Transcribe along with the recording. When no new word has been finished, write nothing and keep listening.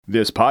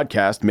This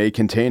podcast may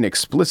contain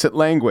explicit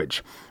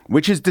language,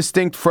 which is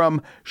distinct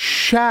from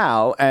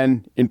shall,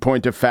 and in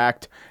point of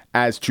fact,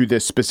 as to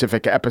this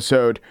specific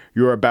episode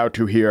you're about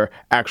to hear,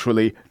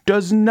 actually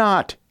does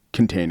not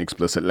contain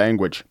explicit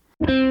language.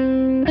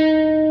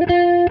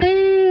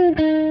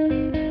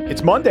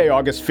 It's Monday,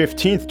 August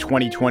 15th,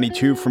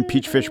 2022. From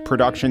Peachfish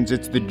Productions,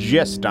 it's The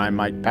Gist. I'm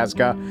Mike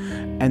Pesca,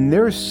 and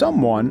there's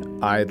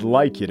someone I'd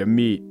like you to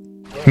meet.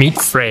 Meet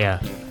Freya,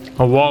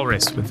 a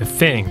walrus with a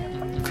thing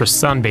for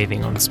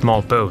sunbathing on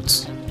small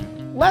boats.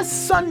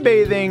 Less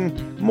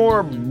sunbathing,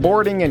 more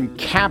boarding and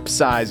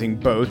capsizing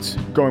boats,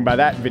 going by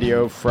that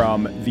video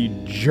from the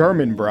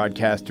German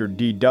broadcaster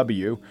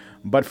DW.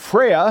 But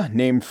Freya,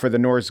 named for the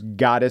Norse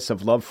goddess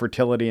of love,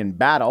 fertility, and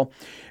battle,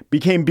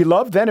 became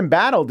beloved and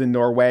embattled in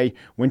Norway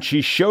when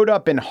she showed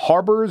up in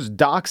harbors,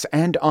 docks,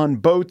 and on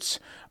boats.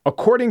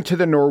 According to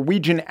the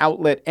Norwegian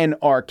outlet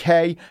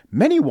NRK,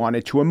 many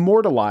wanted to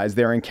immortalize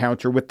their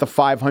encounter with the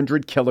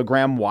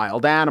 500-kilogram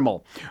wild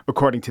animal.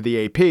 According to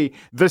the AP,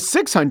 the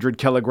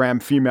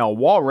 600-kilogram female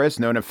walrus,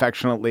 known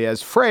affectionately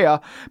as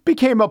Freya,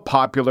 became a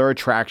popular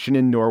attraction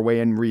in Norway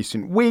in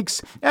recent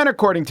weeks. And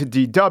according to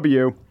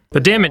DW,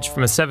 the damage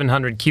from a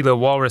 700-kilo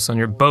walrus on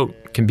your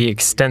boat can be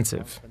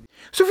extensive.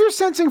 So if you're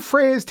sensing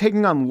Freya is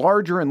taking on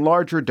larger and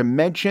larger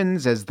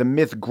dimensions as the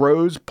myth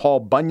grows, Paul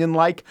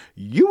Bunyan-like,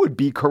 you would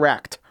be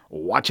correct.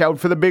 Watch out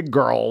for the big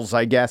girls,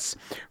 I guess.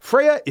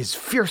 Freya is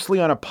fiercely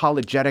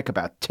unapologetic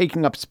about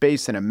taking up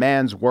space in a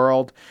man's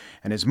world,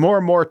 and as more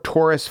and more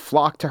tourists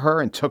flocked to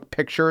her and took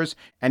pictures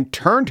and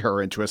turned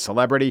her into a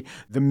celebrity,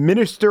 the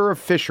Minister of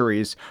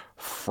Fisheries,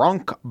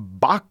 Frank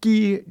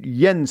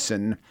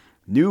Bakke-Jensen,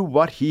 knew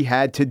what he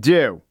had to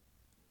do.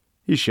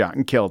 He shot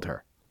and killed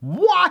her.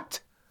 What?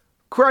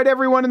 Cried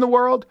everyone in the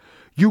world.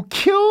 You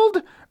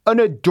killed an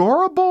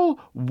adorable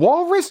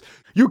walrus?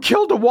 You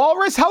killed a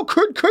walrus? How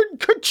could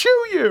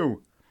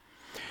you?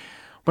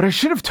 What I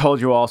should have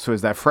told you also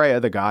is that Freya,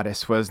 the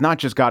goddess, was not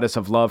just goddess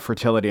of love,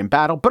 fertility, and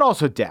battle, but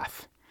also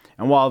death.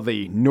 And while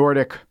the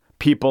Nordic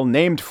people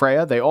named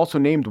Freya, they also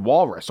named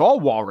walrus, all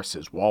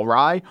walruses,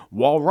 walrai,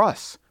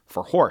 walrus,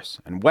 for horse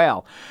and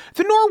whale.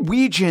 The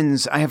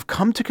Norwegians, I have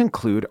come to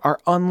conclude, are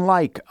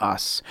unlike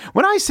us.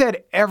 When I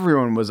said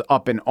everyone was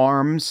up in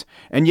arms,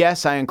 and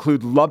yes, I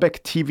include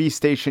Lubbock TV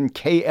station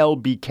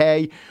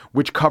KLBK,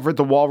 which covered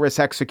the walrus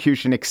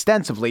execution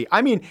extensively,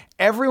 I mean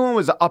everyone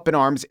was up in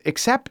arms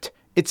except,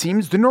 it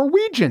seems, the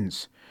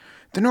Norwegians.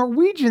 The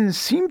Norwegians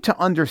seem to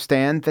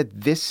understand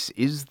that this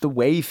is the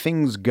way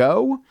things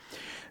go.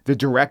 The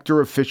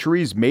director of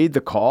fisheries made the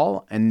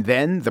call, and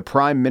then the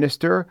prime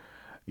minister,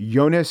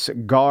 Jonas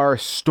Gahr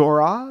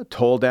Støre,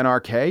 told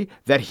NRK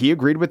that he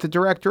agreed with the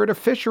directorate of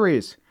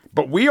fisheries.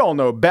 But we all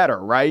know better,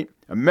 right?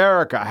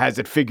 America has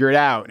it figured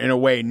out in a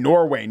way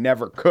Norway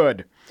never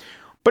could.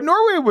 But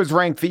Norway was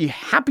ranked the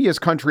happiest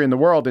country in the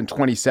world in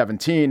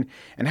 2017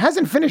 and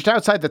hasn't finished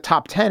outside the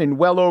top 10 in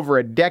well over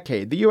a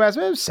decade. The U.S.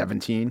 was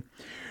 17.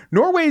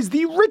 Norway is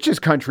the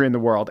richest country in the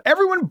world.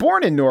 Everyone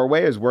born in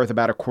Norway is worth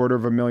about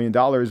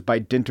 $250,000 by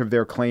dint of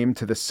their claim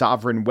to the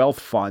Sovereign Wealth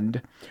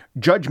Fund.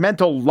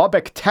 Judgmental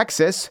Lubbock,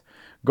 Texas,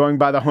 going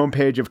by the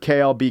homepage of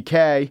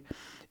KLBK,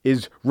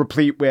 is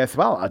replete with,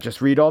 well, I'll just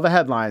read all the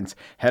headlines.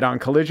 Head-on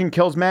collision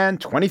kills man,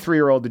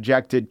 23-year-old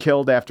ejected,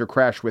 killed after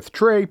crash with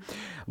tree.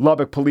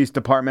 Lubbock Police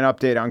Department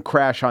update on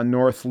crash on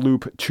North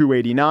Loop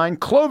 289.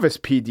 Clovis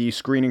PD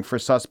screening for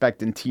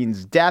suspect in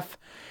teen's death.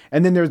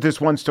 And then there's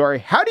this one story.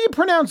 How do you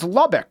pronounce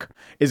Lubbock?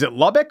 Is it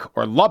Lubbock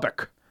or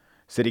Lubbock?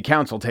 City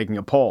Council taking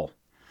a poll.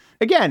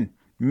 Again,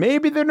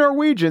 maybe the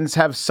Norwegians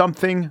have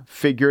something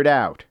figured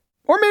out.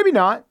 Or maybe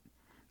not.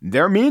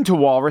 They're mean to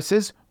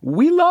walruses.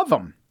 We love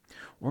them.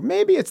 Or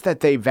maybe it's that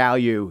they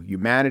value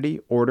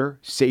humanity, order,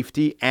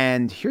 safety,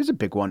 and here's a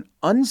big one,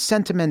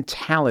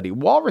 unsentimentality.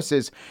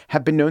 Walruses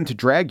have been known to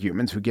drag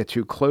humans who get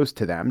too close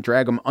to them,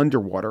 drag them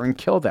underwater and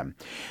kill them.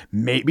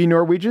 Maybe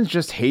Norwegians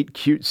just hate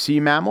cute sea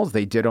mammals.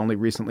 They did only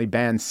recently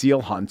ban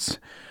seal hunts.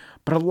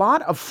 But a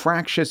lot of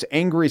fractious,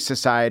 angry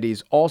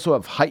societies also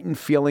have heightened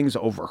feelings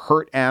over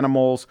hurt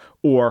animals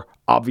or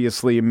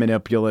obviously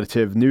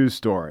manipulative news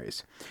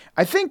stories.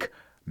 I think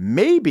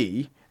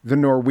maybe the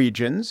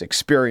Norwegians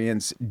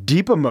experience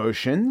deep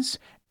emotions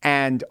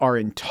and are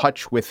in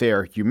touch with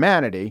their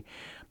humanity,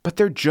 but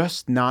they're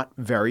just not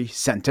very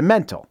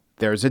sentimental.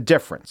 There's a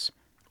difference.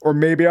 Or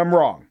maybe I'm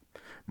wrong.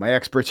 My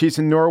expertise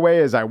in Norway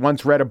is I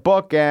once read a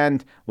book,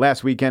 and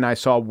last weekend I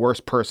saw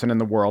Worst Person in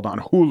the World on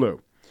Hulu.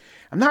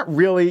 I'm not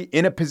really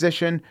in a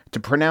position to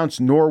pronounce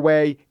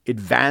Norway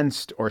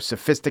advanced or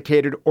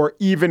sophisticated or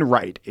even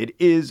right. It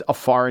is a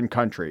foreign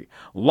country.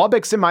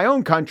 Lubbock's in my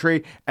own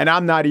country, and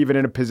I'm not even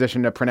in a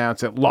position to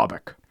pronounce it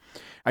Lubbock.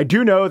 I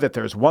do know that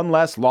there's one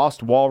less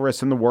lost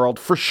walrus in the world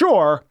for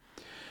sure,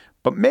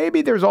 but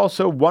maybe there's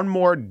also one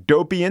more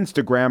dopey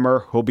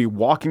Instagrammer who'll be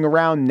walking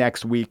around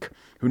next week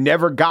who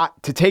never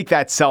got to take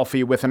that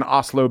selfie with an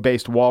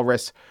Oslo-based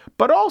walrus,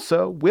 but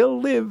also will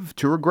live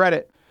to regret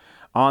it.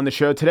 On the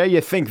show today, you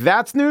think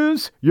that's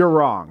news? You're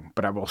wrong,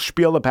 but I will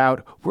spiel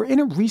about we're in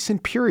a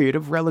recent period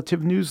of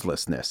relative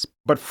newslessness.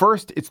 But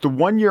first, it's the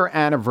 1-year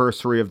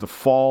anniversary of the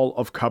fall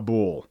of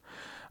Kabul.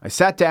 I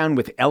sat down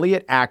with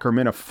Elliot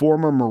Ackerman, a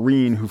former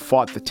Marine who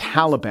fought the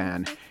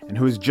Taliban and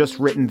who has just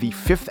written the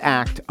 5th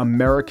act,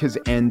 America's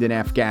End in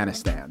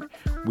Afghanistan.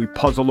 We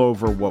puzzle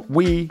over what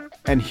we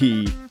and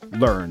he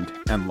learned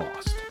and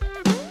lost.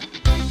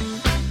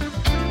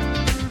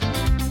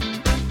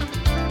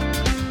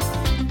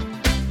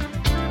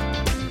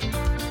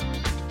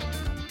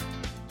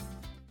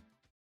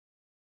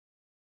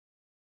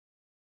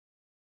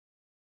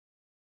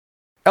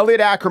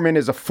 Elliot Ackerman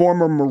is a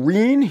former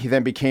Marine. He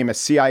then became a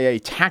CIA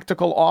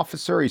tactical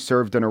officer. He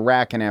served in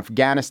Iraq and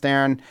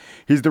Afghanistan.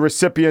 He's the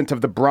recipient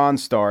of the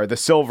Bronze Star, the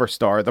Silver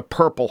Star, the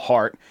Purple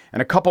Heart,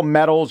 and a couple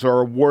medals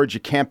or awards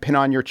you can't pin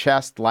on your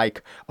chest,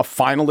 like a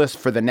finalist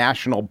for the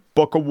National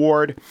Book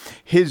Award.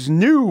 His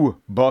new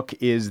book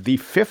is The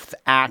 5th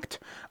Act,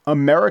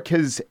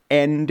 America's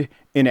End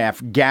in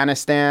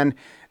Afghanistan.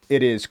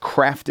 It is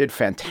crafted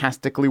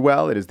fantastically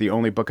well. It is the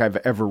only book I've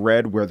ever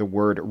read where the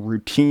word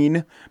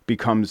routine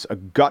becomes a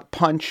gut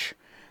punch,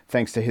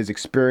 thanks to his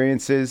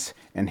experiences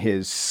and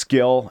his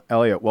skill.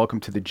 Elliot,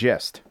 welcome to The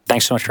Gist.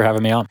 Thanks so much for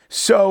having me on.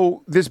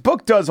 So this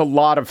book does a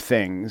lot of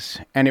things,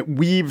 and it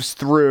weaves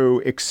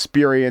through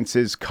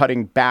experiences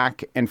cutting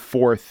back and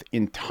forth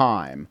in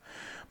time.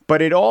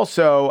 But it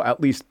also, at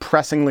least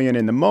pressingly and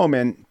in the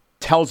moment,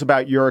 tells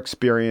about your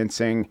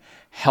experiencing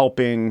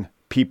helping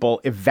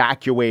people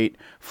evacuate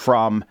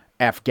from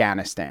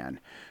Afghanistan.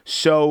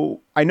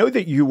 So I know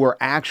that you were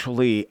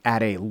actually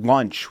at a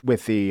lunch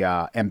with the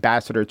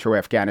ambassador to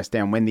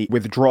Afghanistan when the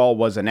withdrawal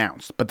was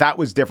announced, but that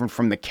was different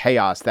from the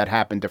chaos that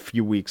happened a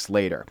few weeks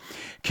later.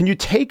 Can you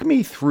take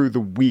me through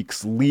the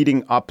weeks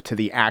leading up to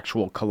the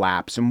actual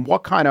collapse, and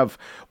what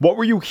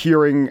were you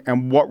hearing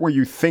and what were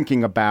you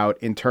thinking about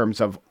in terms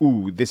of,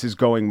 this is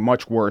going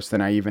much worse than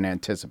I even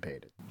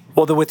anticipated?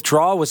 Well, the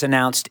withdrawal was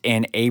announced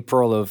in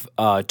April of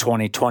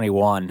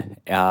 2021,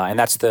 and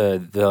that's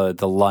the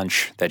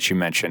lunch that you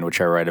mentioned,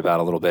 which I write about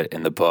a little bit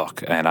in the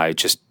book. And I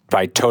just,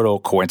 by total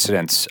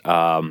coincidence,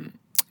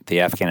 the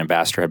Afghan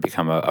ambassador had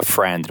become a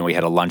friend, and we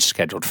had a lunch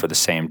scheduled for the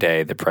same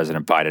day that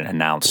President Biden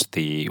announced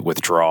the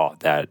withdrawal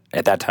that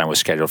at that time was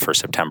scheduled for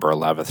September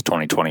 11th,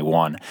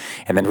 2021.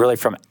 And then really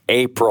from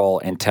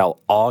April until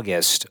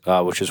August,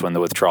 which is when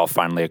the withdrawal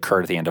finally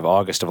occurred at the end of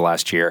August of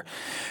last year,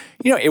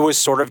 it was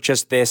sort of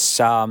just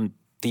this,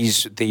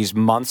 these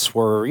months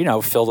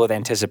were, filled with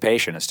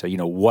anticipation as to,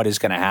 what is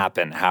going to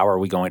happen? How are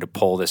we going to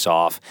pull this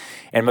off?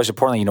 And most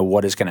importantly,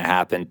 what is going to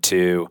happen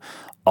to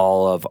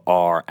all of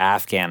our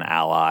Afghan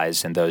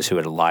allies and those who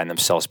had aligned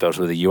themselves both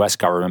with the U.S.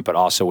 government, but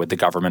also with the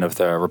government of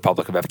the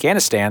Republic of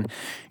Afghanistan?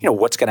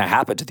 What's going to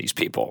happen to these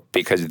people?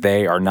 Because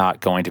they are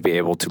not going to be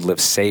able to live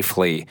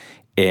safely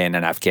in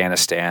an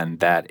Afghanistan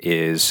that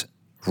is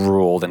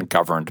ruled and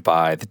governed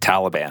by the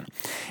Taliban.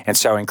 And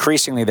so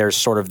increasingly there's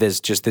sort of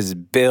this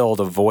build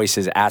of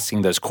voices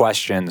asking those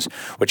questions,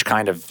 which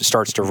kind of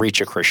starts to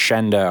reach a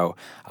crescendo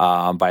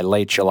by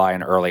late July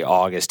and early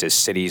August as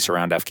cities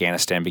around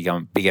Afghanistan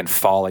begin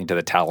falling to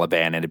the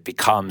Taliban, and it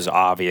becomes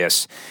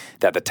obvious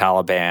that the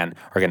Taliban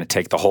are going to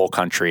take the whole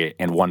country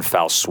in one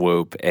foul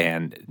swoop,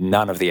 and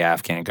none of the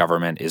Afghan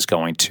government is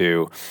going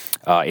to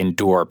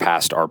endure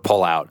past our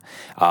pullout.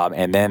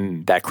 And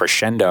then that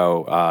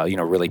crescendo,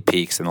 really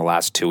peaks in the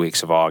last 2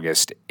 weeks of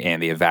August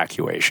and the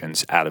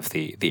evacuations out of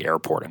the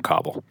airport in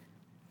Kabul.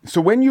 So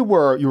when you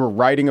were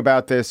writing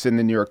about this in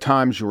the New York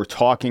Times, you were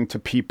talking to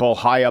people,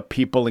 high up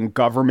people in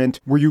government.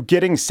 Were you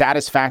getting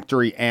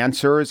satisfactory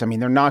answers? I mean,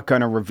 they're not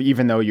going to,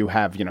 even though you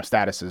have,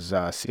 status as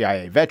a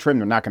CIA veteran,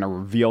 they're not going to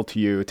reveal to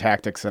you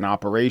tactics and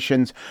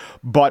operations.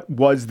 But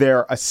was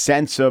there a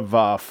sense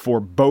of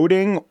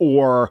foreboding,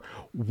 or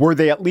were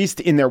they at least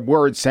in their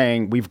words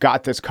saying, we've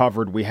got this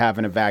covered, we have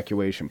an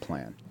evacuation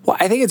plan? Well,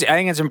 I think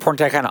it's important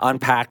to kind of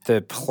unpack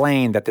the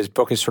plane that this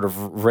book is sort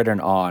of written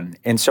on,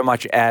 in so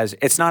much as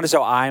it's not as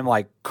though I'm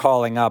like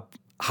calling up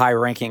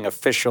high-ranking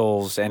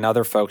officials and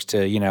other folks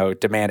to,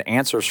 demand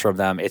answers from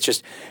them. It's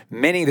just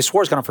this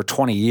war's gone on for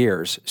 20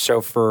 years.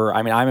 So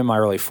I'm in my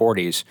early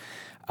 40s.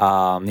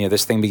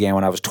 This thing began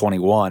when I was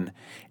 21,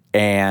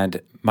 and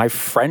my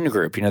friend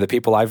group, the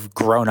people I've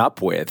grown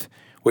up with,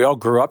 we all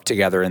grew up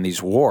together in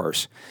these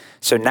wars.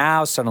 So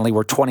now suddenly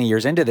we're 20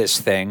 years into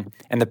this thing,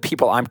 and the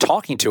people I'm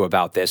talking to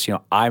about this,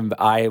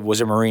 I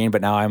was a Marine,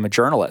 but now I'm a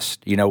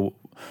journalist.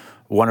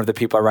 One of the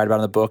people I write about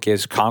in the book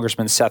is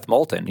Congressman Seth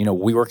Moulton.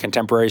 We were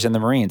contemporaries in the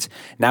Marines.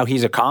 Now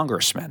he's a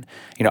congressman.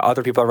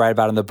 Other people I write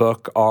about in the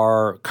book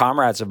are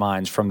comrades of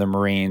mine from the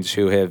Marines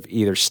who have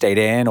either stayed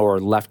in or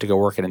left to go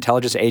work at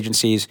intelligence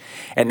agencies.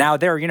 And now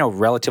they're,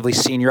 relatively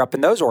senior up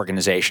in those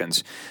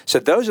organizations. So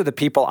those are the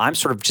people I'm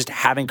sort of just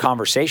having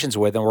conversations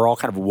with, and we're all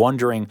kind of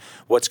wondering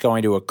what's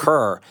going to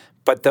occur.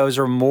 But those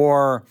are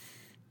more,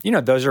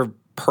 those are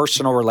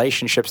personal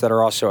relationships that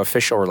are also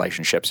official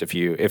relationships, if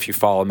you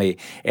follow me.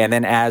 And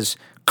then as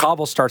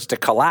Kabul starts to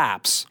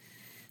collapse,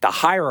 the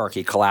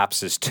hierarchy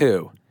collapses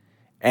too.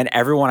 And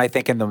everyone, I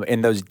think,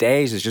 in those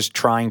days is just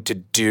trying to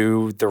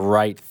do the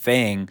right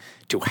thing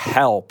to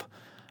help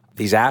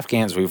these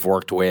Afghans we've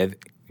worked with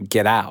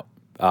get out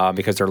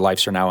because their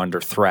lives are now under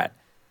threat.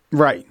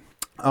 Right.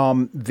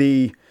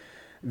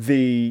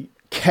 The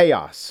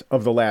chaos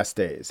of the last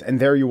days. And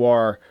there you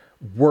are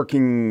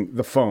working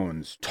the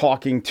phones,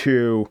 talking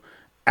to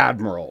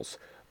admirals,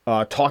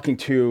 talking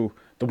to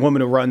the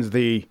woman who runs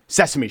the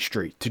Sesame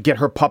Street to get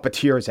her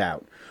puppeteers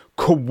out,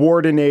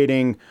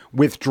 coordinating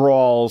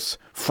withdrawals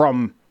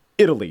from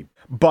Italy.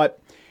 But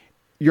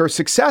you're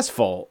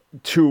successful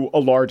to a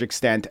large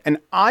extent. And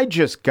I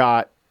just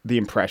got the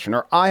impression,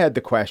 or I had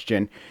the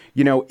question,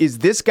 is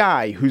this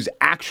guy who's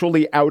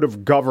actually out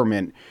of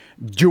government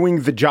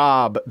doing the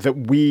job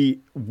that we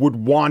would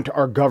want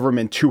our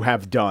government to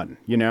have done?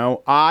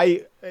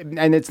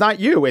 And it's not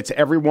you, it's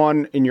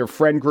everyone in your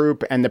friend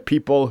group and the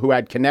people who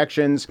had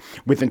connections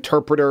with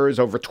interpreters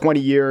over 20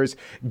 years,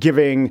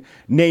 giving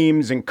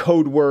names and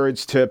code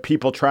words to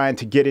people trying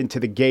to get into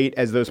the gate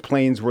as those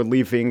planes were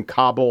leaving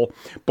Kabul.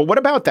 But what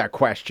about that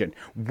question?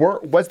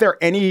 Was there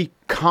any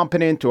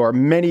competent or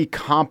many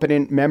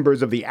competent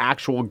members of the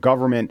actual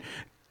government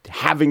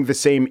having the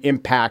same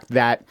impact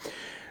that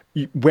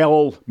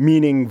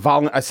well-meaning,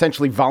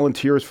 essentially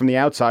volunteers from the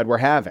outside were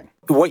having?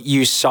 What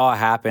you saw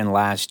happen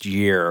last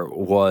year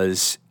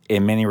was,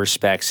 in many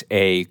respects,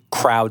 a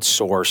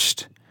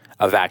crowdsourced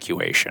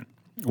evacuation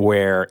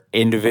where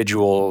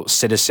individual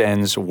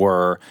citizens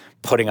were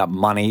putting up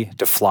money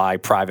to fly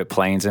private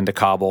planes into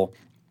Kabul,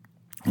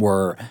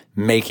 were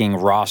making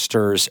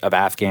rosters of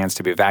Afghans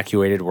to be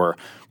evacuated, were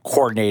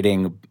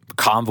coordinating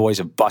convoys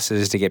of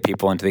buses to get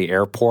people into the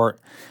airport.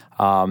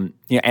 And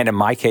in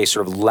my case,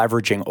 sort of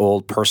leveraging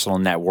old personal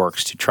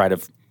networks to try to,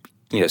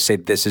 say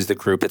this is the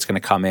group that's going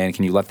to come in.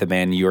 Can you let them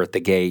in? You're at the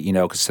gate,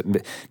 because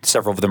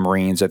several of the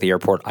Marines at the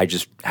airport, I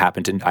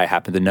happen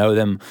to know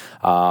them.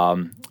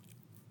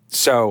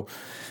 So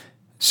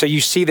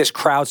you see this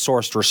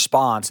crowdsourced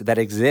response that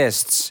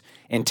exists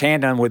in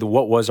tandem with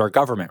what was our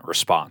government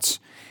response.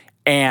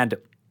 And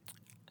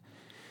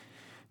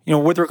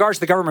with regards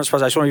to the government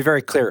response, I just want to be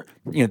very clear.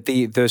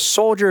 The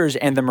soldiers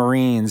and the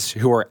Marines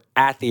who were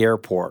at the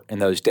airport in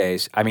those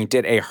days,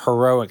 did a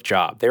heroic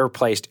job. They were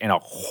placed in a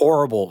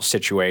horrible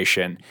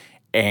situation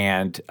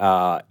and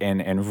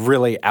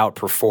really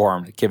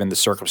outperformed given the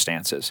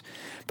circumstances.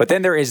 But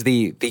then there is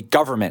the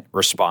government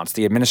response,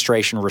 the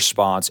administration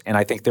response, and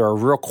I think there are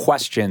real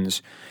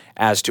questions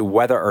as to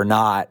whether or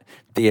not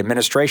the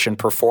administration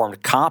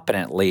performed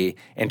competently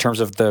in terms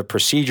of the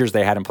procedures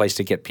they had in place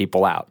to get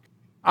people out.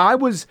 I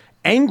was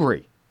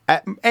angrier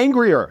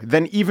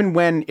than even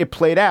when it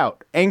played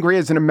out. Angry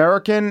as an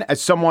American, as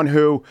someone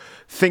who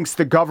thinks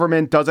the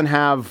government doesn't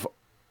have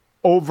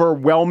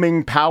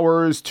overwhelming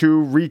powers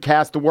to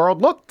recast the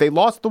world. Look, they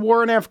lost the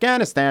war in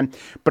Afghanistan,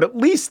 but at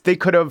least they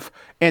could have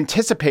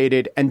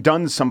anticipated and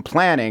done some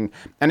planning.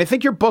 And I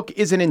think your book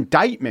is an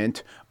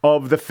indictment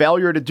of the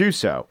failure to do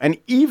so. And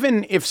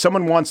even if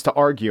someone wants to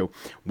argue,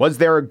 was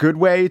there a good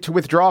way to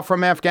withdraw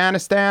from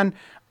Afghanistan?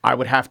 I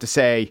would have to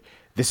say,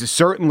 this is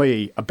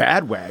certainly a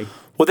bad way.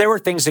 Well, there were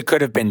things that could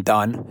have been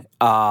done,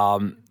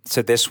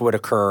 so this would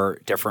occur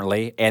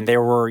differently. And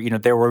there were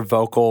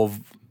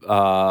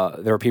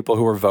people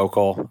who were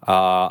vocal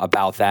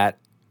about that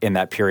in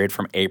that period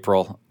from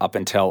April up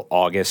until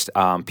August.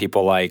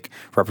 People like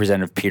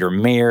Representative Peter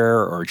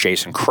Meir or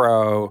Jason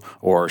Crow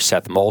or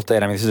Seth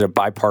Moulton. This is a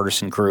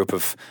bipartisan group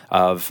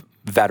of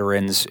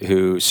veterans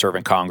who serve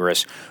in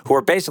Congress who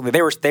are basically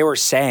they were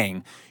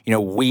saying,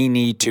 we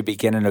need to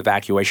begin an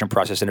evacuation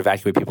process and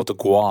evacuate people to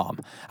Guam.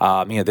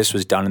 This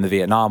was done in the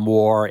Vietnam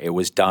War. It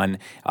was done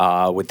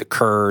with the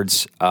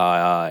Kurds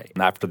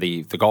after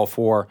the Gulf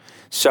War.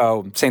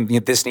 So saying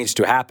this needs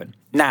to happen.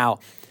 Now,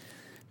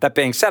 that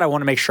being said, I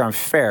want to make sure I'm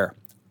fair.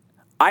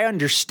 I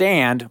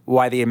understand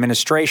why the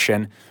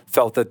administration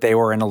felt that they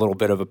were in a little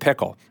bit of a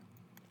pickle.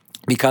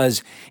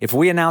 Because if when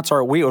we announced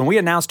our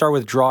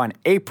withdrawal in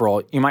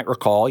April, you might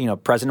recall,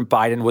 President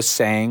Biden was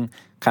saying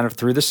kind of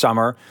through the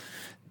summer,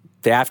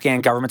 the Afghan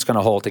government's going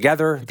to hold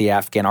together. The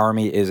Afghan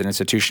army is an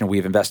institution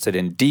we've invested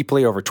in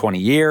deeply over 20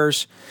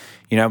 years.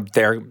 They're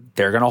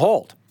going to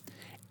hold.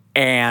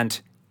 And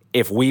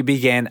if we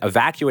begin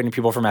evacuating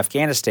people from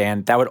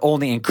Afghanistan, that would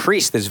only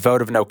increase this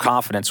vote of no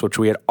confidence, which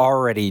we had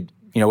already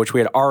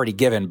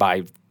given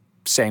by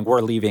saying we're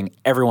leaving,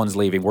 everyone's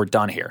leaving, we're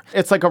done here.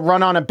 It's like a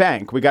run on a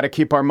bank. We got to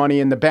keep our money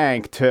in the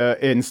bank to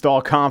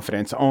install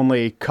confidence.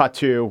 Only cut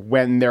to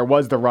when there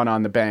was the run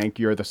on the bank,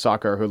 you're the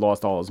sucker who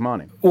lost all his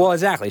money. Well,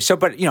 exactly. So,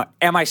 but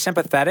am I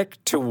sympathetic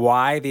to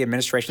why the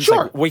administration's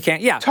sure. like, we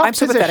can't? Yeah, tough I'm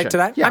sympathetic position. to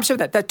that. Yeah. I'm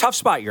sympathetic. That tough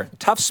spot you're in.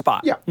 Tough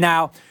spot. Yeah.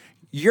 Now,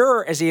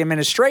 you're, as the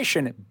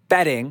administration,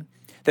 betting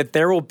that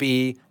there will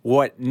be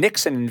what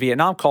Nixon in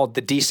Vietnam called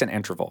the decent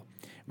interval,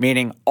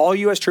 meaning all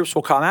U.S. troops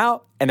will come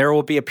out and there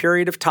will be a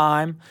period of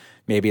time.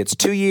 Maybe it's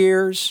 2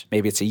 years,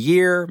 maybe it's a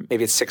year,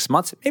 maybe it's 6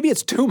 months, maybe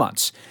it's 2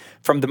 months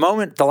from the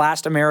moment the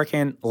last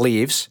American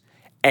leaves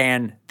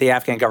and the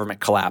Afghan government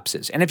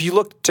collapses. And if you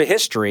look to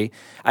history,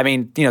 I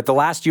mean, the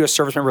last U.S.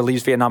 service member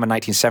leaves Vietnam in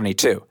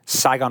 1972.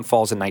 Saigon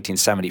falls in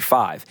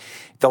 1975.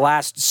 The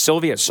last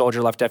Soviet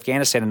soldier left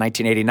Afghanistan in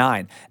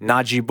 1989.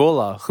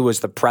 Najibullah, who was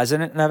the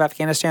president of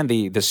Afghanistan,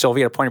 the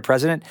Soviet-appointed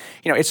president,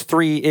 it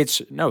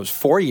was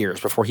 4 years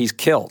before he's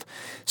killed.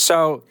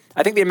 So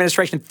I think the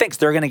administration thinks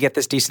they're going to get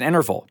this decent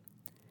interval,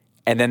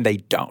 and then they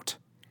don't.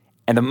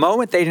 And the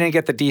moment they didn't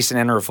get the decent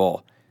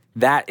interval,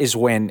 that is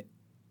when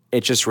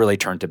it just really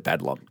turned to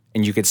bedlam.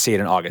 And you could see it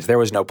in August. There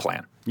was no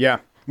plan. Yeah.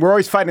 We're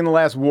always fighting the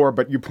last war,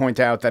 but you point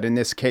out that in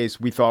this case,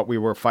 we thought we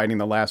were fighting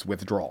the last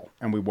withdrawal,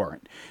 and we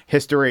weren't.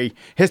 History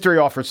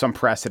offers some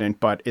precedent,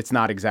 but it's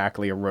not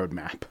exactly a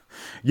roadmap.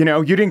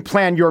 You didn't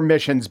plan your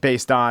missions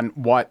based on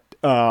what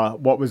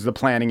was the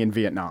planning in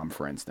Vietnam,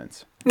 for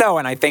instance. No,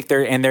 and I think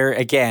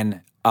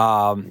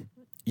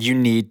you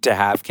need to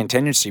have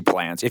contingency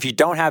plans. If you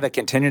don't have a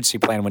contingency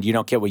plan when you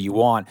don't get what you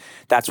want,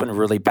 that's when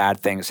really bad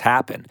things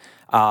happen.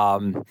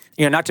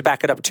 Not to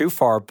back it up too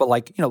far, but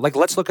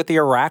let's look at the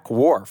Iraq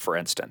War, for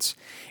instance.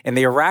 In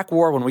the Iraq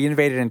War, when we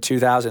invaded in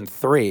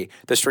 2003,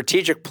 the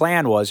strategic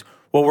plan was,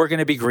 well, we're going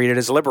to be greeted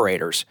as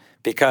liberators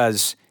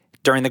because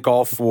during the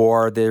Gulf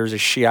War, there's a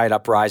Shiite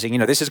uprising.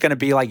 This is going to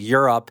be like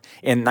Europe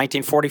in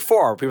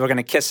 1944, where people are going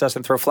to kiss us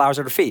and throw flowers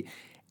at our feet.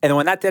 And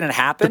when that didn't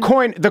happen,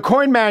 the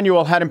coin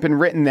manual hadn't been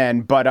written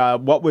then,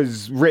 but what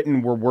was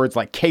written were words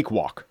like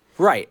cakewalk.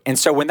 Right. And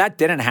so when that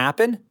didn't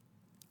happen,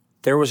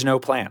 there was no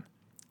plan.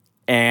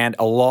 And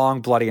a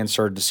long, bloody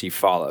insurgency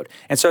followed.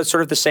 And so it's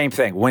sort of the same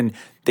thing. When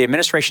the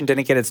administration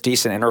didn't get its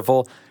decent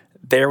interval,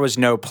 there was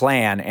no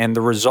plan. And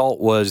the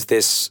result was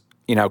this,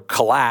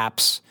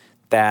 collapse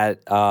that,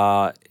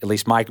 at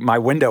least my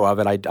window of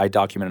it, I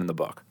document in the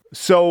book.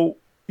 So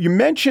you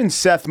mentioned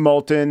Seth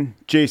Moulton,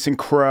 Jason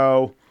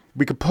Crow.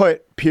 We could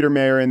put Peter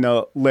Mayer in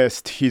the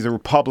list. He's a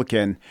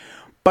Republican.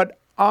 But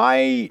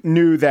I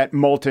knew that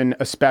Moulton,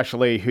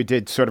 especially, who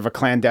did sort of a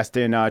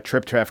clandestine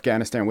trip to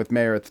Afghanistan with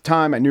Mayer at the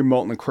time, I knew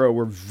Moulton and Crow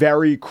were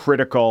very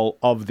critical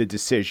of the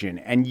decision.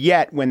 And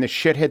yet, when the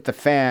shit hit the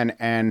fan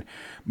and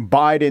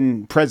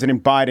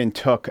President Biden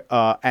took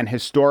an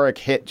historic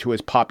hit to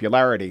his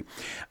popularity,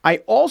 I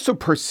also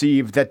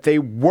perceived that they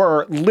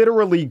were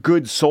literally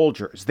good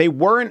soldiers. They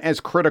weren't as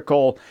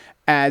critical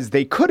as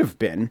they could have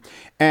been.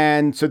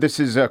 And so this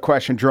is a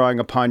question drawing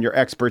upon your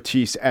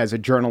expertise as a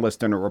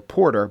journalist and a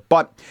reporter.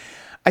 But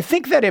I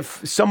think that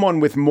if someone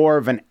with more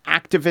of an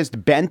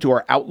activist bent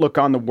or outlook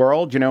on the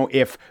world,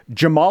 if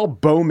Jamal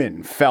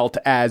Bowman felt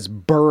as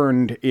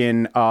burned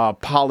in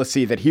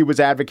policy that he was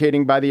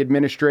advocating by the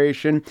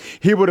administration,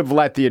 he would have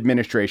let the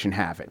administration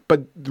have it.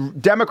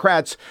 But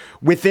Democrats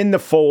within the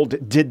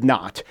fold did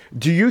not.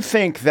 Do you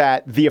think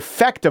that the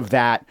effect of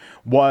that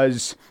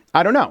was,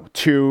 I don't know,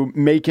 to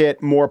make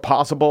it more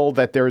possible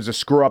that there is a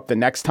screw up the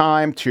next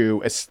time,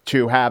 to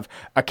have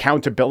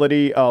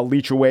accountability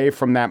leach away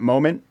from that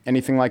moment?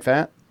 Anything like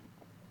that?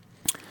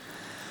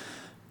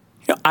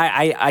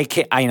 I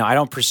can't. I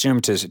don't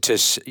presume to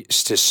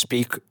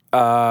speak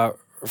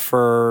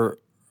for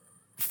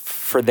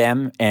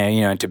them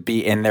and to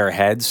be in their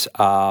heads.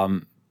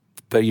 But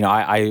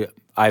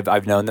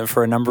I've known them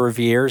for a number of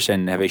years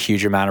and have a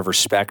huge amount of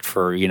respect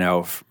for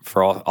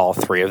all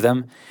three of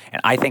them.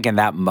 And I think in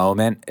that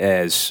moment,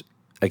 as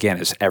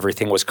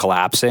everything was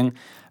collapsing,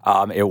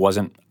 it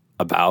wasn't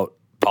about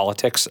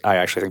politics. I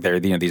actually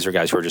think these are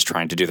guys who are just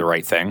trying to do the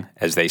right thing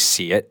as they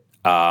see it,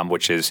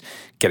 which is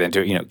get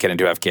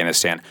into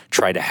Afghanistan,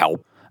 try to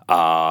help,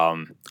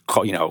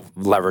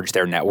 leverage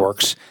their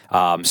networks.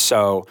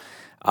 So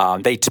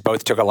they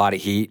both took a lot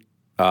of heat.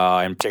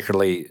 And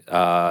particularly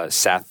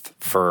Seth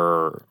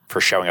for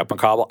showing up in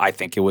Kabul. I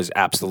think it was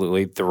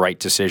absolutely the right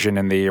decision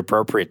and the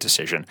appropriate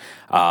decision.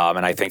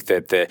 And I think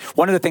that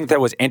one of the things that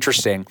was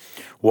interesting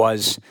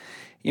was,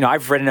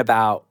 I've written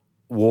about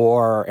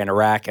war in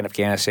Iraq and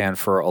Afghanistan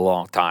for a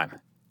long time.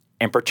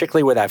 And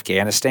particularly with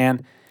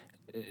Afghanistan,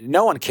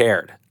 no one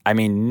cared. I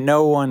mean,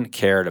 no one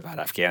cared about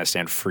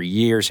Afghanistan for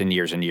years and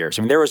years and years.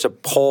 I mean, there was a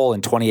poll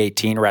in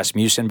 2018,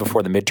 Rasmussen,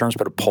 before the midterms,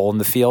 put a poll in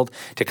the field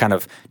to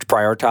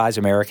prioritize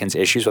Americans'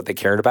 issues, what they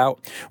cared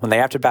about. When they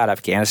asked about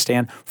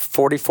Afghanistan,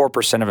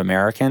 44% of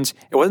Americans,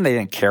 it wasn't they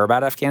didn't care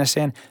about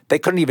Afghanistan. They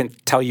couldn't even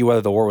tell you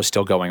whether the war was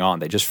still going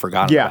on. They just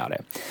forgot about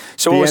it.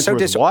 So the what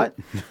was so what?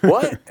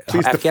 What?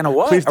 Afghanistan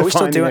what? Please are we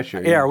still define doing? the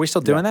issue. Yeah, are we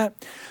still doing that?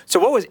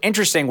 So what was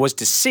interesting was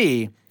to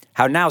see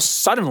how now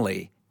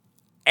suddenly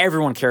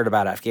everyone cared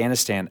about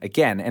Afghanistan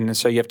again. And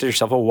so you have to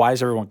yourself, well, why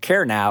does everyone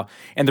care now?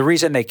 And the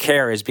reason they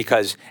care is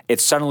because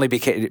it suddenly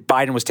became,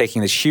 Biden was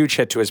taking this huge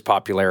hit to his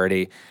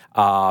popularity.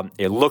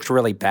 It looked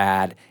really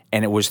bad,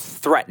 and it was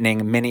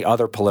threatening many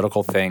other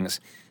political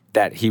things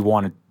that he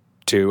wanted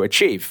to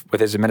achieve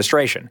with his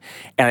administration.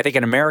 And I think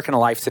in American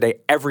life today,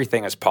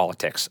 everything is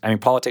politics. I mean,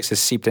 politics has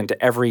seeped into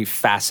every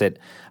facet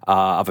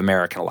of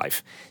American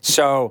life.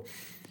 So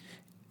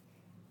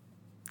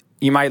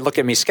you might look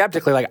at me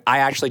skeptically, like I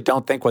actually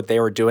don't think what they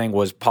were doing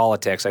was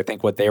politics. I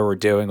think what they were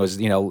doing was,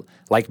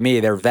 like me,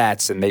 they're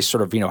vets, and they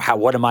sort of,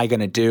 what am I going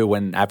to do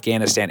when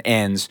Afghanistan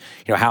ends?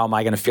 How am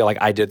I going to feel like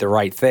I did the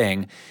right thing?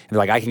 And they're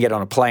like, I can get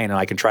on a plane and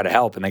I can try to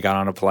help. And they got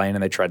on a plane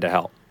and they tried to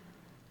help.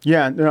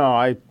 Yeah,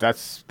 no,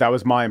 that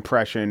was my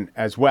impression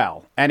as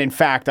well. And in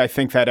fact, I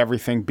think that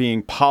everything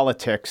being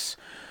politics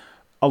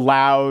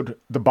allowed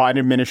the Biden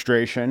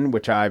administration,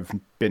 which I've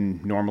been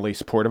normally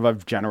supportive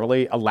of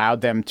generally, allowed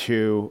them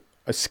to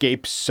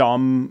escape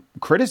some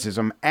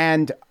criticism.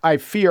 And I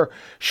fear,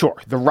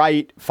 sure, the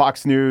right,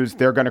 Fox News,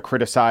 they're going to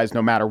criticize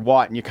no matter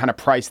what. And you kind of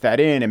price that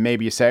in and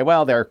maybe you say,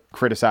 well, they're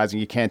criticizing.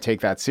 You can't take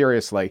that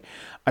seriously.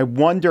 I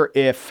wonder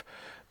if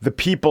the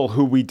people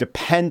who we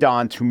depend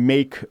on to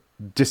make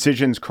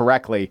decisions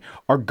correctly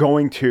are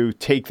going to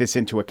take this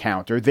into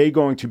account. Are they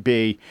going to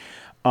be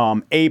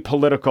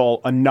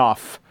apolitical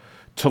enough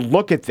to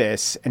look at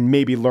this and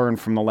maybe learn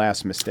from the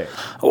last mistake?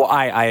 Well,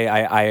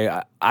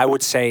 I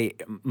would say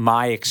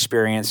my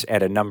experience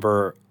at a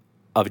number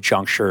of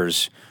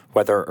junctures,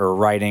 whether or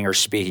writing or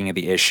speaking of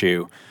the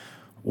issue,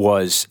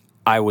 was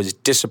I was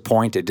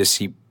disappointed to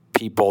see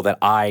people that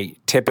I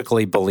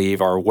typically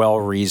believe are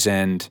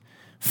well-reasoned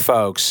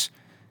folks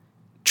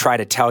try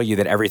to tell you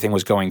that everything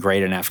was going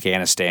great in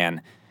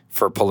Afghanistan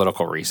for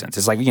political reasons.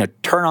 It's like,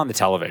 turn on the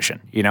television,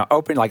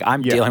 open, like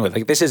I'm dealing with,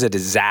 like, this is a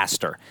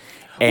disaster.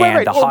 And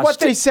right. Or what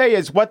they say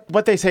is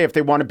what they say if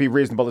they want to be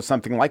reasonable is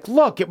something like,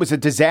 look, it was a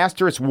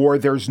disastrous war.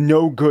 There's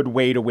no good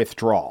way to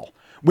withdraw,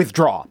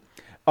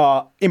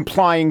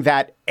 implying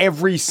that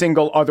every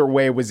single other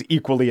way was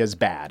equally as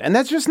bad. And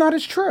that's just not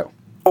as true.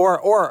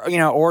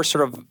 Or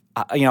sort of,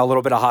 a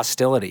little bit of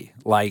hostility.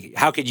 Like,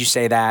 how could you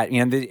say that?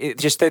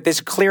 Just this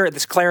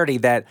clarity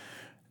that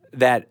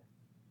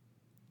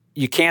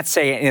you can't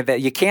say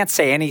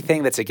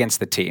anything that's against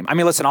the team. I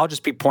mean, listen, I'll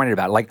just be pointed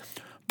about it. Like,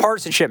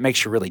 partisanship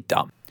makes you really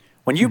dumb.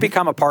 When you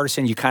become a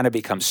partisan, you kind of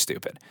become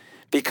stupid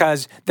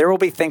because there will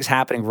be things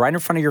happening right in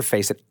front of your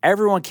face that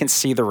everyone can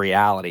see the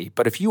reality.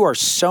 But if you are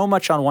so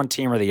much on one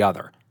team or the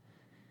other,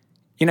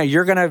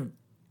 you're going to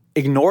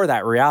ignore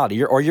that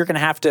reality, or you're going to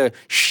have to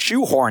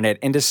shoehorn it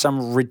into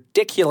some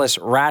ridiculous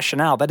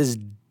rationale that is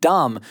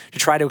dumb to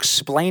try to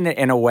explain it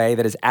in a way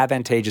that is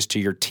advantageous to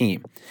your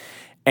team.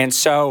 And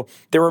so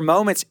there were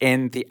moments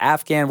in the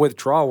Afghan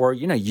withdrawal where,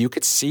 you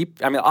could see,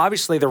 I mean,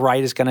 obviously the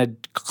right is going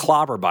to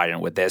clobber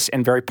Biden with this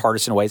in very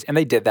partisan ways, and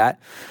they did that.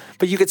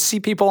 But you could see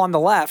people on the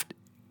left,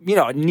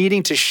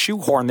 needing to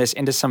shoehorn this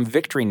into some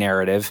victory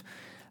narrative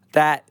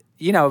that,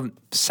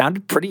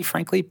 sounded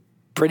frankly,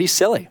 pretty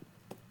silly.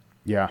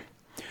 Yeah.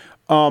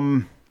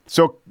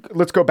 So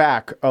let's go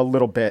back a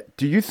little bit.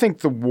 Do you think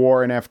the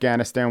war in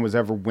Afghanistan was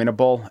ever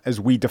winnable, as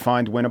we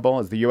defined winnable,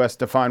 as the U.S.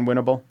 defined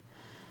winnable?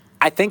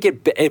 I think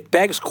it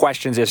begs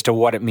questions as to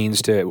what it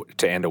means to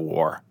end a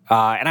war.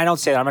 And I don't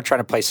say that. I'm not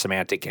trying to play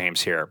semantic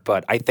games here.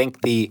 But I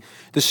think the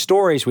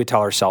stories we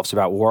tell ourselves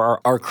about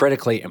war are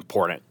critically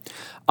important.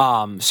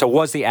 So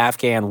was the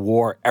Afghan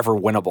war ever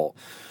winnable?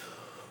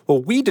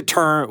 Well, we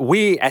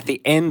at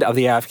the end of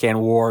the Afghan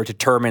war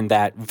determined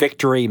that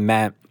victory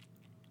meant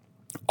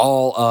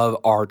all of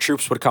our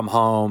troops would come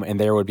home and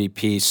there would be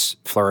peace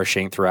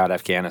flourishing throughout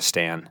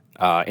Afghanistan,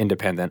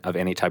 independent of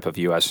any type of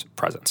U.S.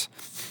 presence.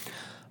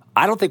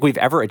 I don't think we've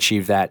ever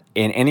achieved that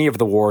in any of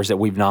the wars that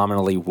we've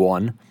nominally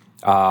won.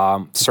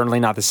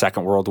 Certainly not the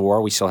Second World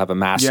War. We still have a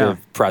massive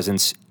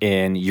presence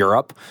in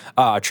Europe,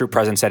 a true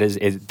presence that is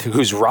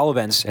whose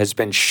relevance has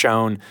been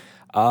shown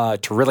to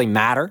really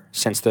matter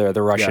since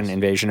the Russian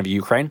invasion of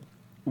Ukraine.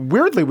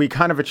 Weirdly, we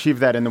kind of achieved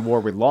that in the war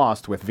we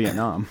lost with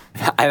Vietnam.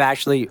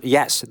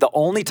 Yes. The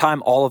only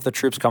time all of the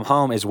troops come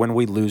home is when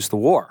we lose the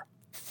war.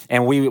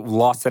 And we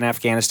lost in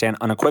Afghanistan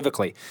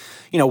unequivocally.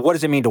 What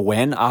does it mean to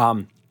win?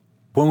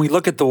 When we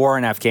look at the war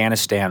in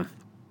Afghanistan,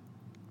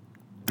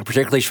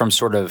 particularly from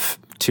sort of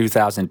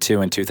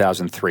 2002 and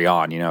 2003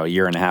 on, a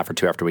year and a half or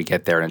two after we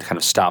get there, and it kind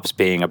of stops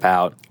being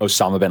about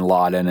Osama bin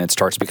Laden and it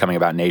starts becoming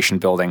about nation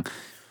building,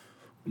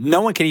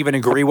 no one can even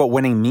agree what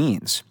winning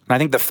means. And I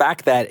think the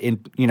fact that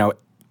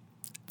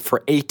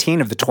for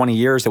 18 of the 20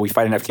 years that we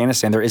fight in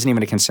Afghanistan, there isn't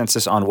even a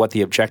consensus on what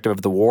the objective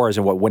of the war is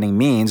and what winning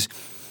means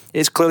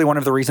is clearly one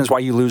of the reasons why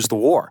you lose the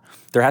war.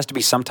 There has to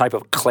be some type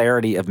of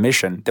clarity of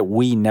mission that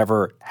we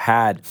never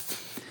had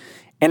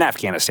in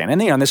Afghanistan.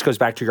 And, and this goes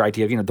back to your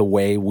idea of, the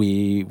way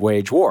we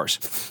wage wars.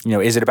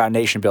 Is it about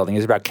nation building?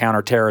 Is it about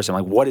counterterrorism?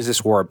 Like, what is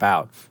this war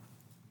about?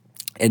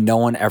 And no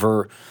one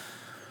ever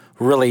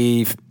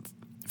really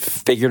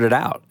figured it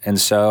out. And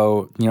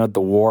so,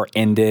 the war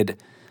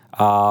ended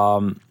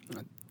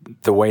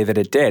the way that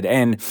it did.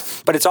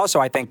 But it's also,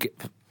 I think,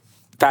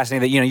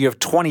 fascinating that, you have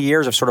 20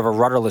 years of sort of a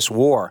rudderless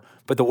war,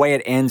 but the way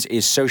it ends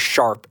is so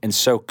sharp and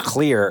so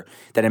clear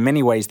that in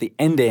many ways the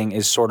ending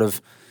is sort of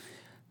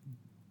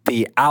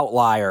the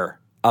outlier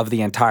of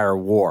the entire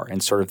war.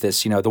 And sort of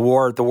this, the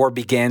war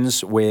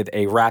begins with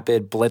a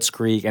rapid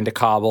blitzkrieg into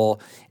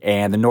Kabul,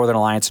 and the Northern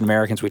Alliance and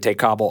Americans, we take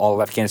Kabul, all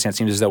of Afghanistan, it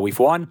seems as though we've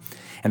won.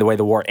 And the way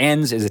the war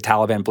ends is a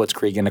Taliban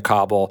blitzkrieg into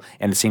Kabul,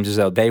 and it seems as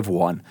though they've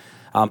won.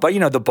 But,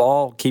 the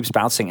ball keeps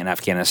bouncing in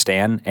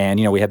Afghanistan. And,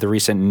 we had the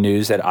recent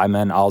news that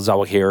Ayman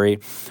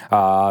al-Zawahiri,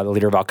 the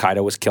leader of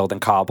al-Qaeda, was killed in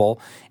Kabul.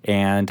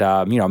 And,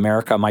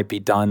 America might be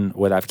done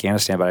with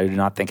Afghanistan, but I do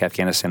not think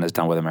Afghanistan is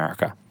done with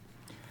America.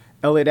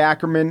 Elliot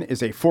Ackerman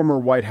is a former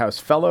White House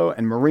fellow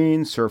and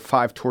Marine, served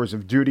 5 tours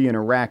of duty in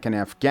Iraq and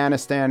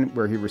Afghanistan,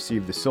 where he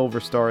received the Silver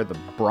Star, the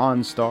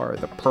Bronze Star,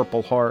 the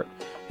Purple Heart.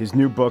 His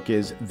new book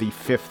is The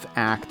Fifth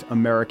Act,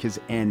 America's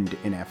End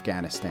in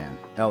Afghanistan.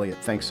 Elliot,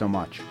 thanks so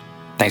much.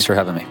 Thanks for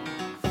having me.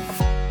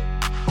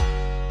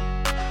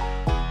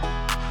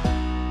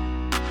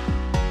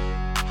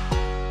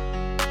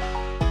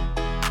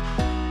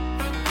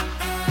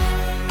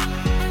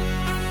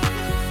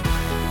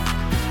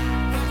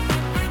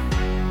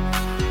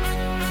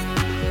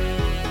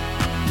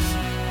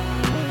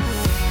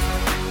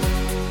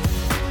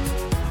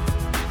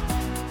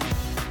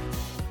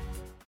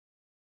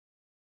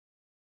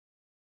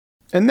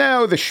 And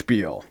now the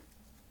spiel.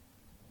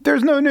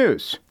 There's no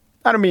news.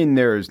 I don't mean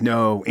there's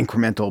no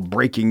incremental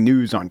breaking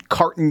news on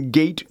Carton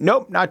Gate.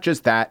 Nope, not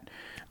just that.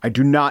 I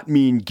do not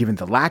mean, given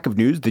the lack of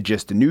news, the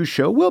Just a News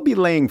show will be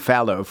laying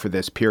fallow for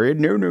this period.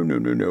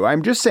 No.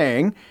 I'm just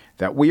saying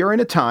that we are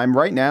in a time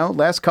right now,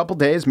 last couple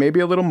days,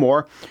 maybe a little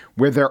more,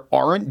 where there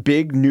aren't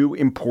big, new,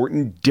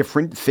 important,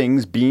 different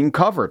things being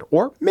covered,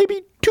 or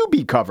maybe to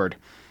be covered.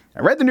 I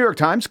read the New York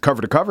Times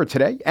cover to cover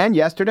today and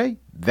yesterday.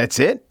 That's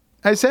it,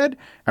 I said.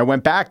 I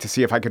went back to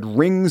see if I could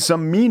wring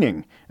some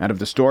meaning out of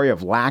the story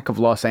of lack of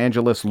Los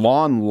Angeles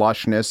lawn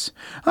lushness.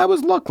 I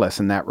was luckless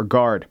in that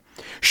regard.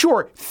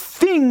 Sure,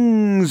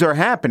 things are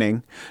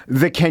happening.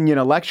 The Kenyan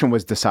election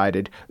was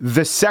decided.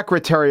 The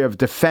Secretary of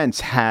Defense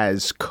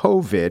has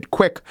COVID.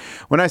 Quick,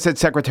 when I said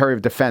Secretary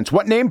of Defense,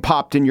 what name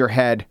popped in your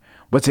head?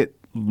 Was it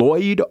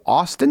Lloyd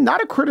Austin?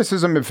 Not a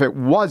criticism if it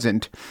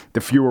wasn't.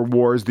 The fewer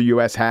wars the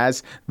U.S.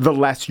 has, the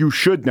less you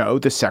should know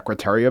the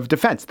Secretary of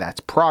Defense. That's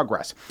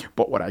progress.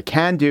 But what I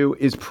can do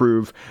is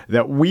prove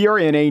that we are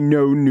in a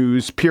no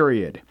news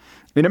period.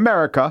 In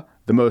America,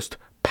 the most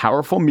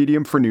powerful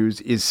medium for news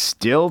is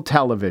still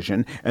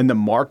television, and the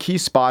marquee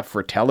spot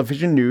for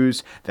television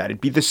news, that'd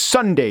be the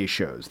Sunday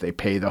shows. They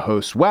pay the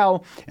hosts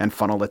well and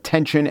funnel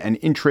attention and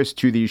interest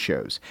to these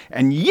shows.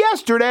 And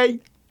yesterday,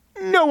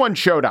 no one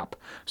showed up.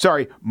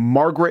 Sorry,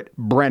 Margaret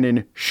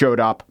Brennan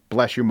showed up.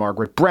 Bless you,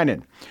 Margaret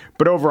Brennan.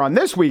 But over on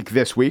This Week,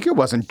 it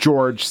wasn't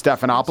George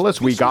Stephanopoulos.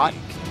 We got...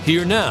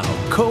 Here now,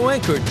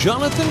 co-anchor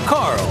Jonathan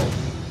Karl.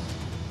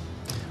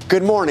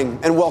 Good morning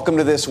and welcome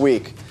to This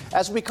Week.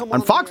 As we come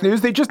on Fox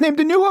News, they just named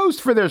a new host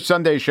for their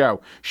Sunday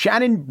show,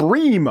 Shannon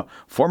Bream,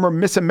 former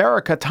Miss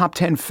America top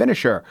 10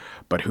 finisher.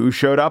 But who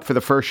showed up for the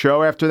first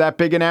show after that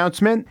big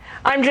announcement?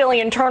 I'm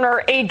Jillian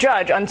Turner. A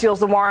judge unseals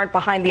the warrant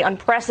behind the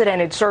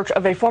unprecedented search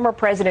of a former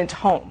president's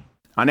home.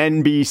 On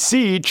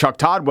NBC, Chuck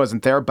Todd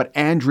wasn't there, but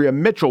Andrea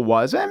Mitchell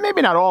was, and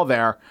maybe not all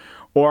there,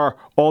 or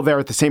all there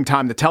at the same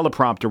time the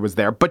teleprompter was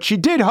there, but she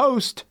did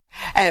host.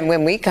 And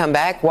when we come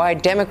back, why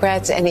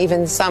Democrats and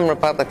even some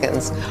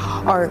Republicans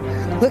are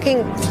looking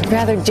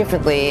rather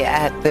differently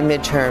at the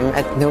midterm,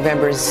 at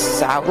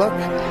November's outlook,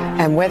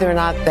 and whether or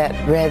not that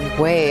red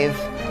wave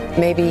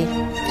may be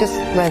just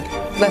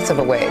less of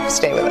a wave.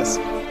 Stay with us.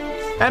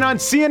 And on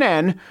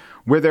CNN,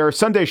 where their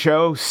Sunday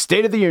show,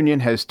 State of the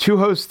Union, has 2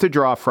 hosts to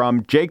draw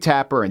from, Jake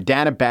Tapper and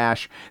Dana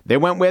Bash, they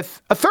went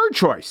with a third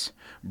choice,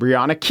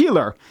 Breonna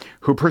Keeler,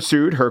 who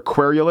pursued her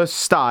querulous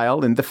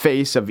style in the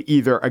face of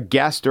either a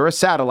guest or a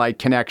satellite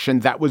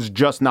connection that was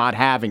just not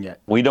having it.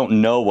 We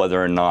don't know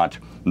whether or not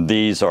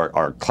these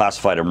are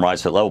classified and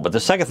rise to that level. But the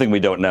second thing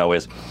we don't know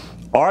is,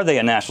 are they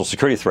a national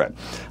security threat?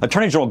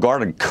 Attorney General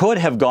Garland could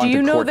have gone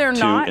to court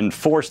to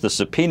enforce the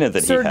subpoena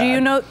that he had. Do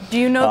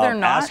you know they're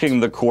not? Asking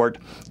the court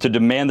to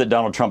demand that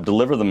Donald Trump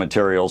deliver the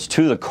materials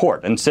to the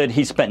court, and said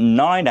he spent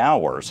 9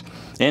 hours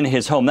in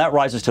his home. That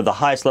rises to the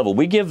highest level.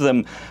 We give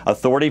them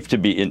authority to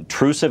be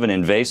intrusive and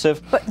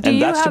invasive,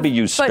 and that's to be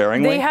used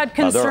sparingly.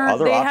 There are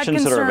other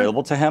options that are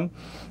available to him.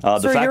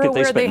 The fact that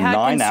they spent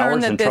 9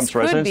 hours in Trump's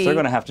residence, they're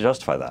going to have to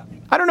justify that.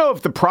 I don't know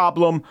if the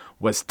problem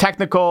was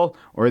technical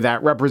or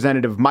that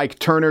Representative Mike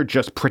Turner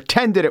just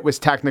pretended it was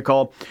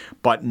technical,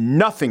 but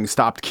nothing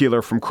stopped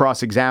Keeler from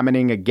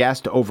cross-examining a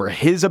guest over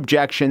his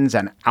objections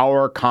and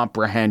our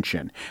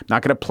comprehension. I'm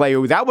not going to play.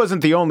 That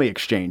wasn't the only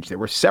exchange. There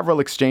were several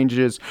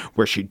exchanges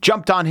where she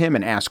jumped on him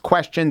and asked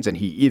questions, and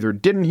he either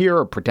didn't hear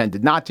or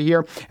pretended not to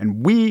hear,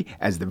 and we,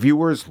 as the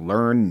viewers,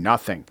 learned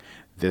nothing.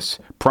 This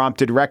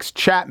prompted Rex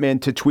Chapman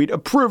to tweet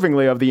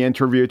approvingly of the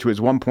interview to his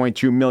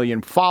 1.2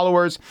 million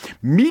followers.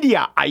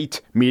 Mediaite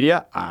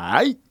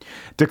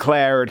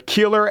declared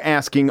Keeler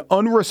asking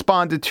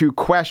unresponded to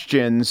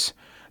questions,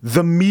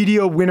 the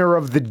media winner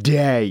of the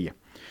day.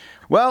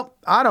 Well,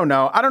 I don't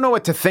know. I don't know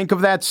what to think of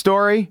that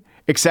story,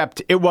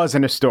 except it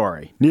wasn't a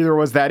story. Neither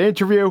was that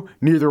interview.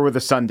 Neither were the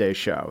Sunday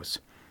shows.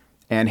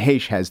 Anne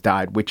Heche has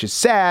died, which is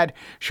sad.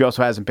 She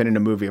also hasn't been in a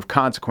movie of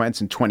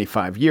consequence in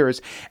 25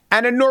 years.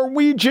 And a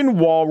Norwegian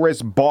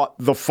walrus bought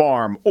the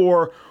farm,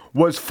 or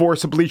was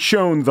forcibly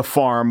shown the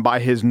farm by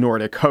his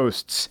Nordic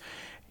hosts.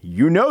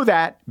 You know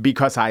that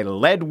because I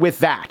led with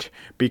that,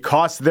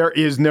 because there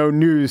is no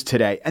news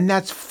today. And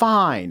that's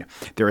fine.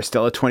 There is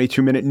still a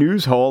 22-minute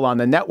news hole on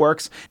the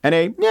networks and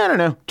a,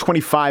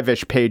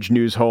 25-ish page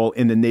news hole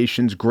in the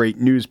nation's great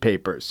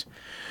newspapers.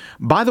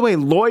 By the way,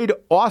 Lloyd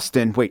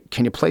Austin, wait,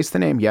 can you place the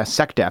name? Yes,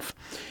 SecDef.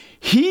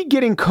 He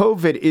getting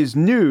COVID is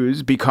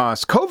news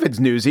because COVID's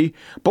newsy.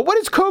 But what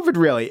is COVID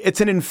really? It's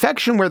an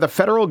infection where the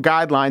federal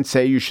guidelines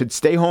say you should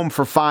stay home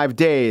for 5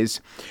 days.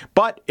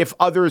 But if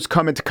others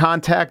come into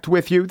contact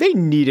with you, they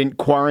needn't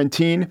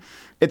quarantine.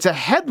 It's a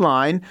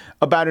headline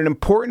about an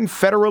important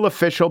federal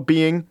official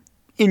being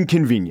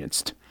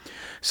inconvenienced.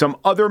 Some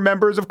other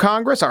members of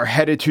Congress are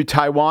headed to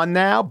Taiwan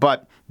now,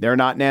 but they're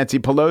not Nancy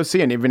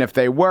Pelosi. And even if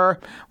they were,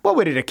 what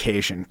would it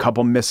occasion?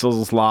 Couple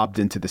missiles lobbed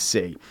into the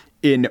sea.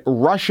 In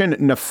Russian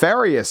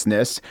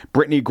nefariousness,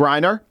 Brittany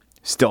Griner,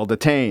 still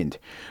detained.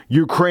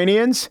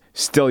 Ukrainians,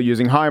 still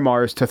using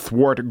HIMARS to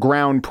thwart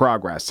ground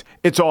progress.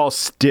 It's all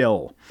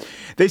still.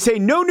 They say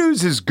no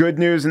news is good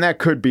news, and that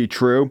could be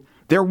true.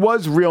 There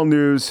was real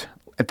news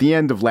at the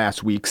end of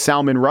last week,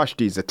 Salman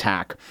Rushdie's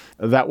attack.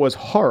 That was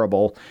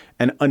horrible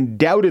and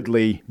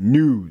undoubtedly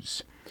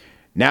news.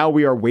 Now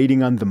we are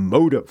waiting on the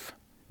motive.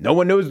 No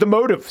one knows the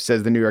motive,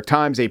 says the New York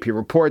Times. AP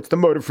reports the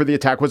motive for the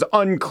attack was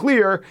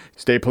unclear,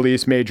 State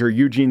Police Major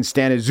Eugene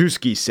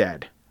Staniszewski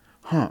said.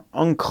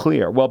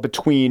 Unclear. Well,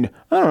 between,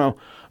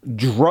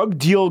 drug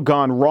deal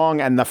gone wrong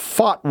and the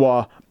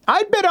fatwa,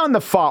 I'd bet on the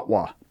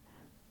fatwa.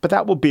 But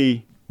that will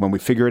be, when we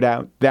figure it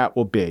out, that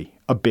will be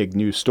a big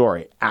news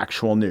story,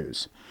 actual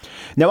news.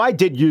 Now, I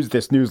did use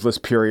this newsless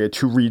period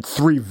to read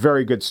 3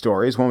 very good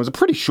stories. One was a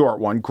pretty short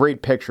one.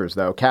 Great pictures,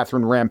 though.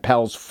 Catherine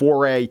Rampell's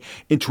foray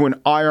into an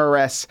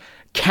IRS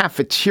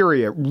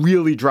cafeteria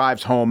really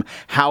drives home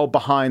how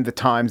behind the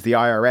times the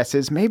IRS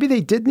is. Maybe they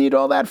did need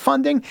all that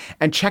funding.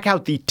 And check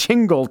out the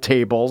Tingle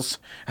tables.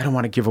 I don't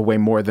want to give away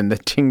more than the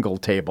Tingle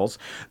tables.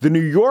 The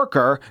New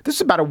Yorker, this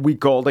is about a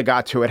week old, I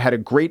got to it, had a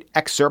great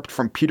excerpt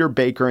from Peter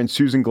Baker and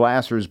Susan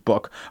Glasser's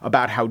book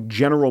about how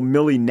General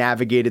Milley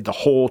navigated the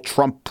whole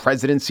Trump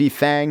presidency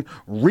thing.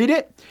 Read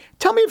it.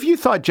 Tell me if you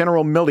thought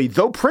General Milley,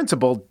 though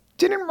principled,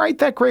 didn't write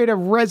that great a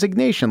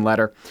resignation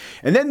letter.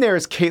 And then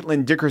there's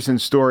Caitlin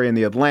Dickerson's story in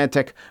The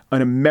Atlantic,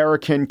 An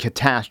American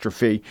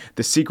Catastrophe,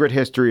 the secret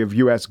history of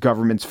U.S.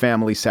 government's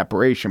family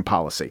separation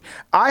policy.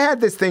 I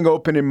had this thing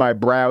open in my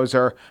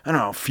browser,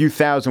 a few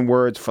thousand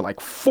words for like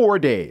 4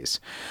 days.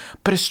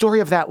 But a story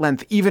of that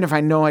length, even if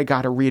I know I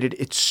got to read it,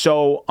 it's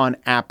so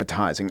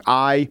unappetizing.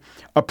 I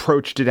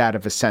approached it out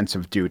of a sense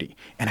of duty,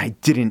 and I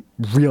didn't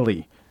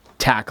really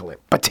tackle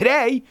it. But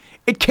today,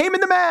 it came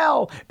in the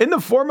mail in the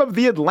form of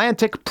the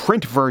Atlantic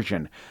print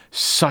version.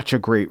 Such a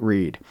great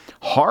read.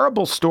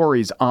 Horrible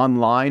stories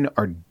online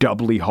are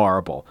doubly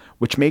horrible,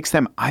 which makes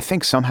them, I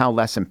think, somehow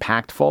less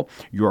impactful.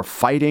 You're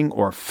fighting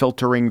or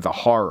filtering the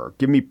horror.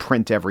 Give me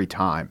print every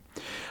time.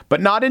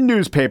 But not in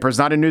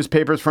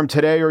newspapers from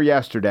today or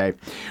yesterday.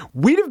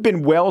 We'd have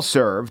been well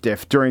served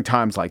if during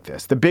times like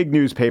this, the big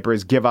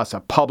newspapers give us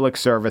a public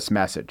service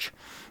message.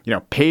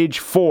 Page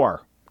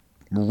 4.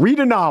 Read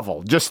a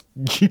novel, just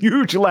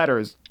huge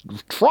letters.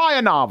 Try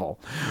a novel.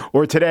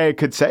 Or today it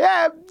could say,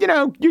 you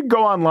can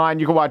go online.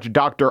 You can watch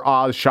Dr.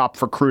 Oz shop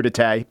for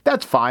crudité.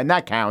 That's fine.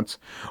 That counts.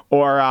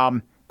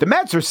 Or the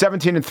Mets are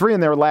 17-3 in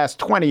their last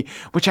 20,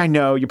 which I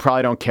know you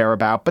probably don't care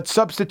about, but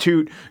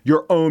substitute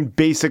your own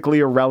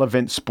basically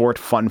irrelevant sport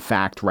fun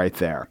fact right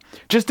there.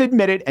 Just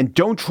admit it and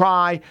don't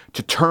try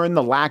to turn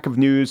the lack of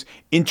news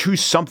into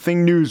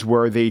something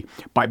newsworthy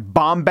by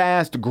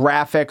bombast,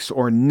 graphics,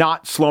 or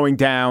not slowing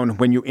down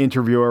when you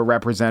interview a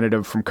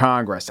representative from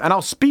Congress. And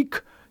I'll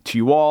speak to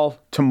you all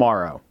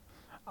tomorrow.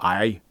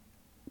 I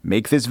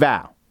make this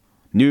vow.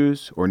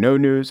 News or no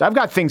news, I've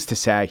got things to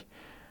say.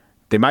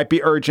 They might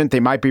be urgent, they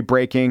might be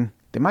breaking,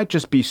 they might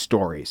just be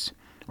stories.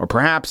 Or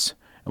perhaps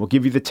I will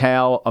give you the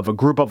tale of a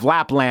group of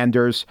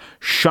Laplanders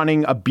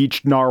shunning a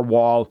beached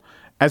narwhal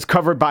as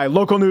covered by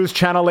local news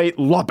Channel 8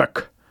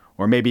 Lubbock,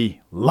 or maybe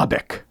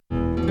Lubbock.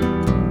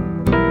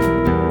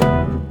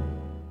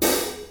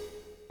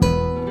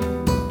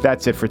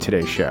 That's it for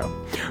today's show.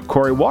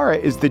 Corey Wara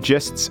is The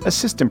Gist's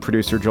assistant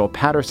producer. Joel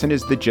Patterson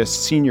is The Gist's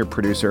senior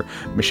producer.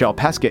 Michelle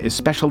Pesca is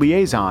special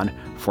liaison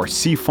for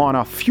Sea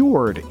Fauna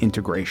Fjord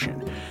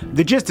integration.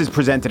 The Gist is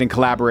presented in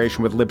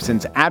collaboration with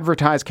Libsyn's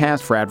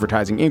AdvertiseCast. For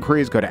advertising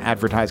inquiries, go to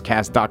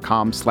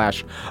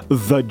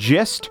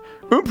advertisecast.com/thegist.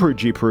 Peru,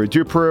 G Peru,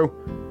 Du Peru,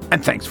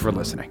 and thanks for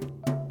listening.